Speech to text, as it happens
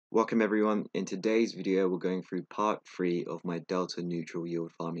Welcome everyone. In today's video, we're going through part 3 of my delta neutral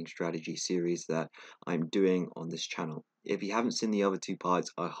yield farming strategy series that I'm doing on this channel. If you haven't seen the other two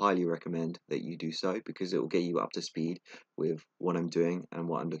parts, I highly recommend that you do so because it will get you up to speed with what I'm doing and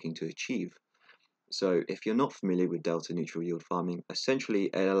what I'm looking to achieve. So if you're not familiar with delta neutral yield farming, essentially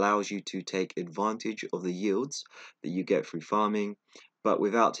it allows you to take advantage of the yields that you get through farming, but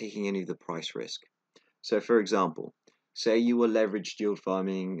without taking any of the price risk. So for example, say you were leveraged yield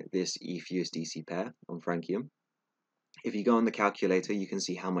farming this ETH-USDC pair on Francium. If you go on the calculator, you can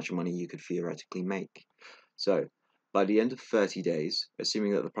see how much money you could theoretically make. So by the end of 30 days,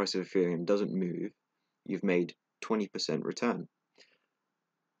 assuming that the price of Ethereum doesn't move, you've made 20% return.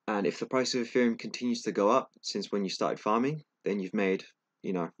 And if the price of Ethereum continues to go up since when you started farming, then you've made,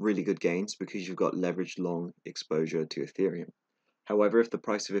 really good gains because you've got leveraged long exposure to Ethereum. However, if the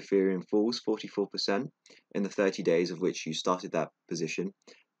price of Ethereum falls 44% in the 30 days of which you started that position,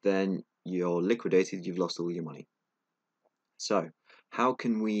 then you're liquidated, you've lost all your money. So, how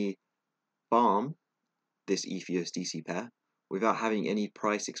can we farm this ETH-USDC pair without having any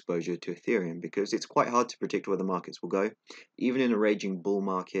price exposure to Ethereum? Because it's quite hard to predict where the markets will go. Even in a raging bull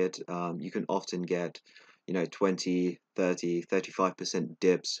market, you can often get 20, 30, 35%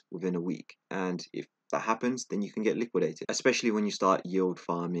 dips within a week. And if that happens, then you can get liquidated, especially when you start yield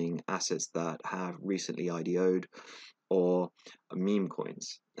farming assets that have recently IDO'd or meme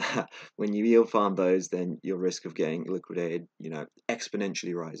coins. When you yield farm those, then your risk of getting liquidated,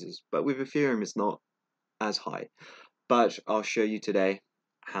 exponentially rises. But with Ethereum, it's not as high. But I'll show you today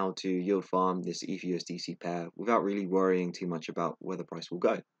how to yield farm this ETH-USDC pair without really worrying too much about where the price will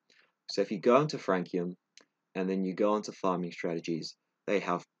go. So if you go into Francium and then you go onto farming strategies, they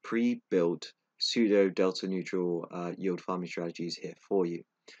have pre-built pseudo delta neutral yield farming strategies here for you.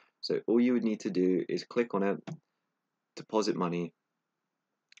 So all you would need to do is click on it, deposit money,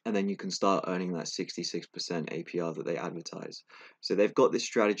 and then you can start earning that 66% APR that they advertise. So they've got this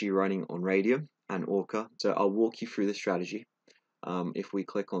strategy running on Radium and Orca. So I'll walk you through the strategy. If we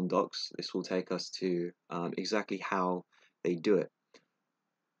click on docs, this will take us to exactly how they do it.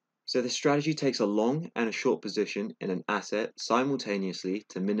 So the strategy takes a long and a short position in an asset simultaneously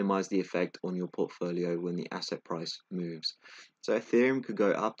to minimize the effect on your portfolio when the asset price moves. So Ethereum could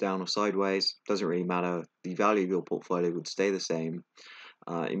go up, down, or sideways, doesn't really matter. The value of your portfolio would stay the same.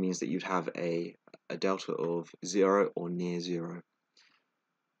 It means that you'd have a delta of 0 or near 0.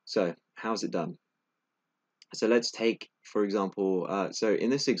 So how's it done? So let's take, for example, so in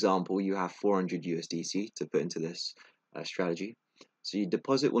this example, you have 400 USDC to put into this strategy. So you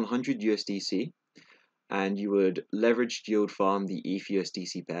deposit 100 USDC and you would leverage yield farm the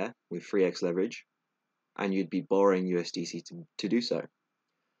ETH-USDC pair with 3x leverage, and you'd be borrowing USDC to do so.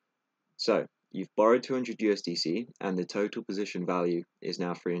 So you've borrowed 200 USDC and the total position value is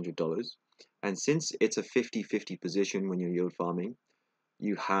now $300. And since it's a 50-50 position when you're yield farming,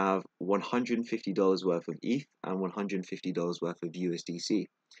 you have $150 worth of ETH and $150 worth of USDC.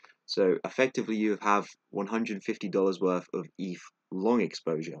 So effectively you have $150 worth of ETH long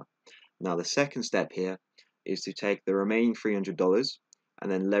exposure. Now the second step here is to take the remaining $300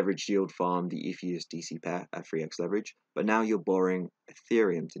 and then leverage yield farm the ETH-USDC pair at 3x leverage, but now you're borrowing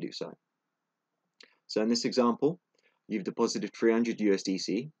Ethereum to do so. So in this example, you've deposited 300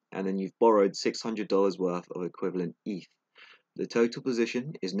 USDC and then you've borrowed $600 worth of equivalent ETH. The total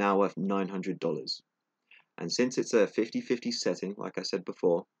position is now worth $900. And since it's a 50-50 setting, like I said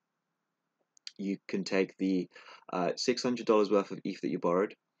before, you can take the $600 worth of ETH that you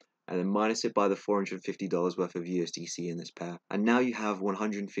borrowed and then minus it by the $450 worth of USDC in this pair. And now you have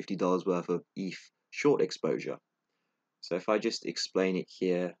 $150 worth of ETH short exposure. So if I just explain it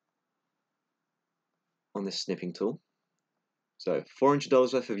here on the snipping tool. So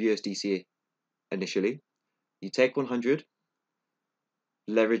 $400 worth of USDC initially. You take 100,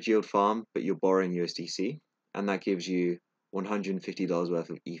 leverage yield farm, but you're borrowing USDC, and that gives you $150 worth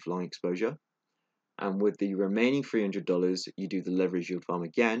of ETH long exposure. And with the remaining $300, you do the leverage yield farm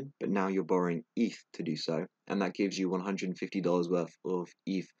again, but now you're borrowing ETH to do so, and that gives you $150 worth of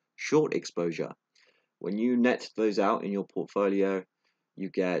ETH short exposure. When you net those out in your portfolio,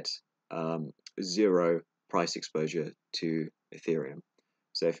 you get 0 price exposure to Ethereum.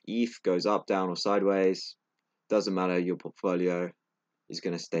 So if ETH goes up, down, or sideways, doesn't matter, your portfolio is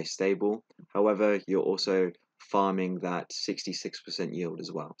going to stay stable. However, you're also farming that 66% yield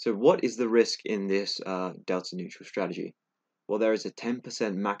as well. So what is the risk in this delta neutral strategy? Well, there is a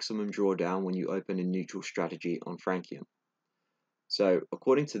 10% maximum drawdown when you open a neutral strategy on Francium. So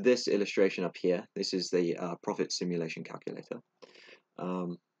according to this illustration up here, this is the profit simulation calculator.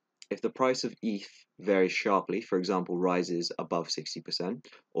 If the price of ETH varies sharply, for example, rises above 60%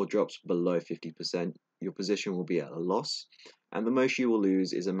 or drops below 50%, your position will be at a loss. And the most you will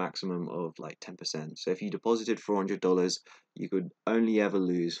lose is a maximum of like 10%. So if you deposited $400, you could only ever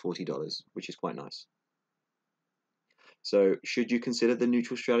lose $40, which is quite nice. So should you consider the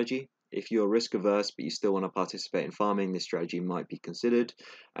neutral strategy? If you're risk averse but you still want to participate in farming, this strategy might be considered.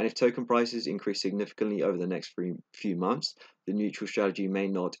 And if token prices increase significantly over the next few months, the neutral strategy may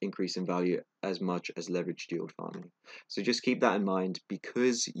not increase in value as much as leveraged yield farming. So just keep that in mind,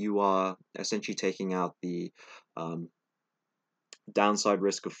 because you are essentially taking out the downside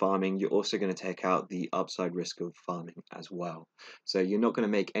risk of farming, you're also going to take out the upside risk of farming as well. So you're not going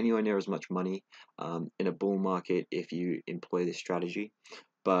to make anywhere near as much money in a bull market if you employ this strategy.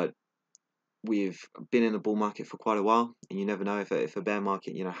 But we've been in a bull market for quite a while, and you never know if a bear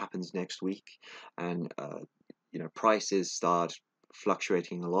market happens next week, and prices start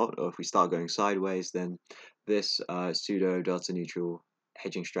fluctuating a lot, or if we start going sideways, then this pseudo delta neutral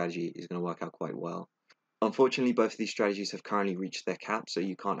hedging strategy is going to work out quite well. Unfortunately, both of these strategies have currently reached their cap, so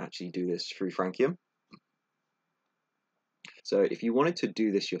you can't actually do this through Francium. So if you wanted to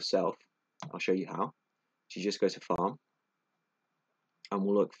do this yourself, I'll show you how. So you just go to farm, and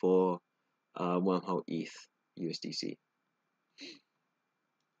we'll look for wormhole ETH USDC.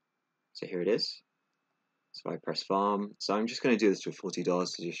 So here it is. So I press farm. So I'm just going to do this with $40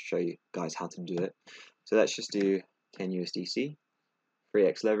 to just show you guys how to do it. So let's just do 10 USDC,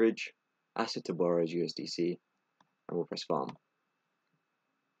 3x leverage, asset to borrow is USDC, and we'll press farm.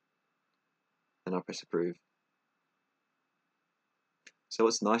 And I'll press approve. So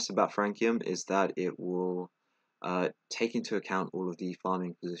what's nice about Francium is that it will take into account all of the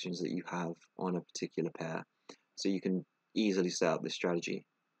farming positions that you have on a particular pair. So you can easily set up this strategy.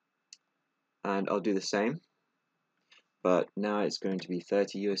 And I'll do the same, but now it's going to be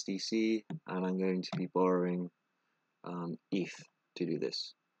 30 USDC, and I'm going to be borrowing ETH to do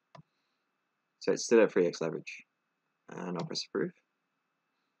this. So it's still at 3x leverage, and I'll press approve.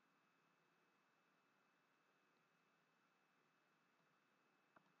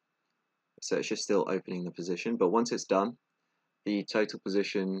 So it's just still opening the position, but once it's done, the total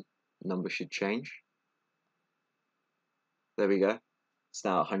position number should change. There we go. It's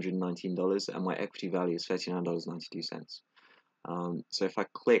now $119, and my equity value is $39.92. So if I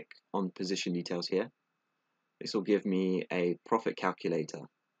click on position details here, this will give me a profit calculator.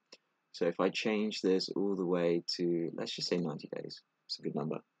 So if I change this all the way to, let's just say 90 days, it's a good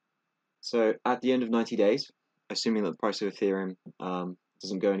number. So at the end of 90 days, assuming that the price of Ethereum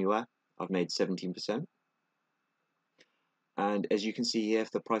doesn't go anywhere, I've made 17%. And as you can see here,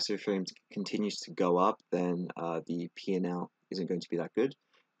 if the price of Ethereum continues to go up, then the P&L isn't going to be that good.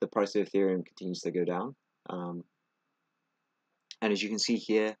 The price of Ethereum continues to go down. And as you can see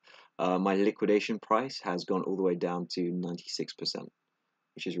here, my liquidation price has gone all the way down to 96%,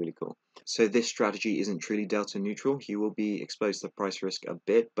 which is really cool. So this strategy isn't truly delta neutral. You will be exposed to price risk a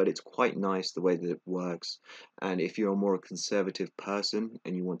bit, but it's quite nice the way that it works. And if you're a more conservative person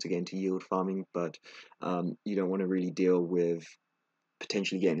and you want to get into yield farming, but you don't want to really deal with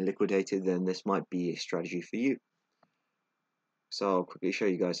potentially getting liquidated, then this might be a strategy for you. So I'll quickly show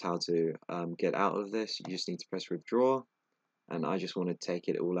you guys how to get out of this. You just need to press withdraw, and I just want to take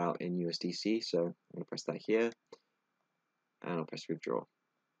it all out in USDC, so I'm going to press that here, and I'll press withdraw.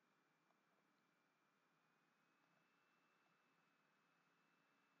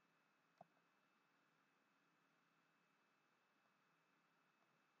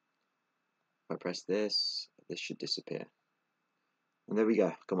 If I press this, this should disappear. And there we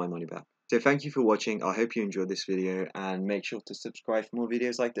go, got my money back. So thank you for watching. I hope you enjoyed this video, and make sure to subscribe for more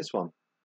videos like this one.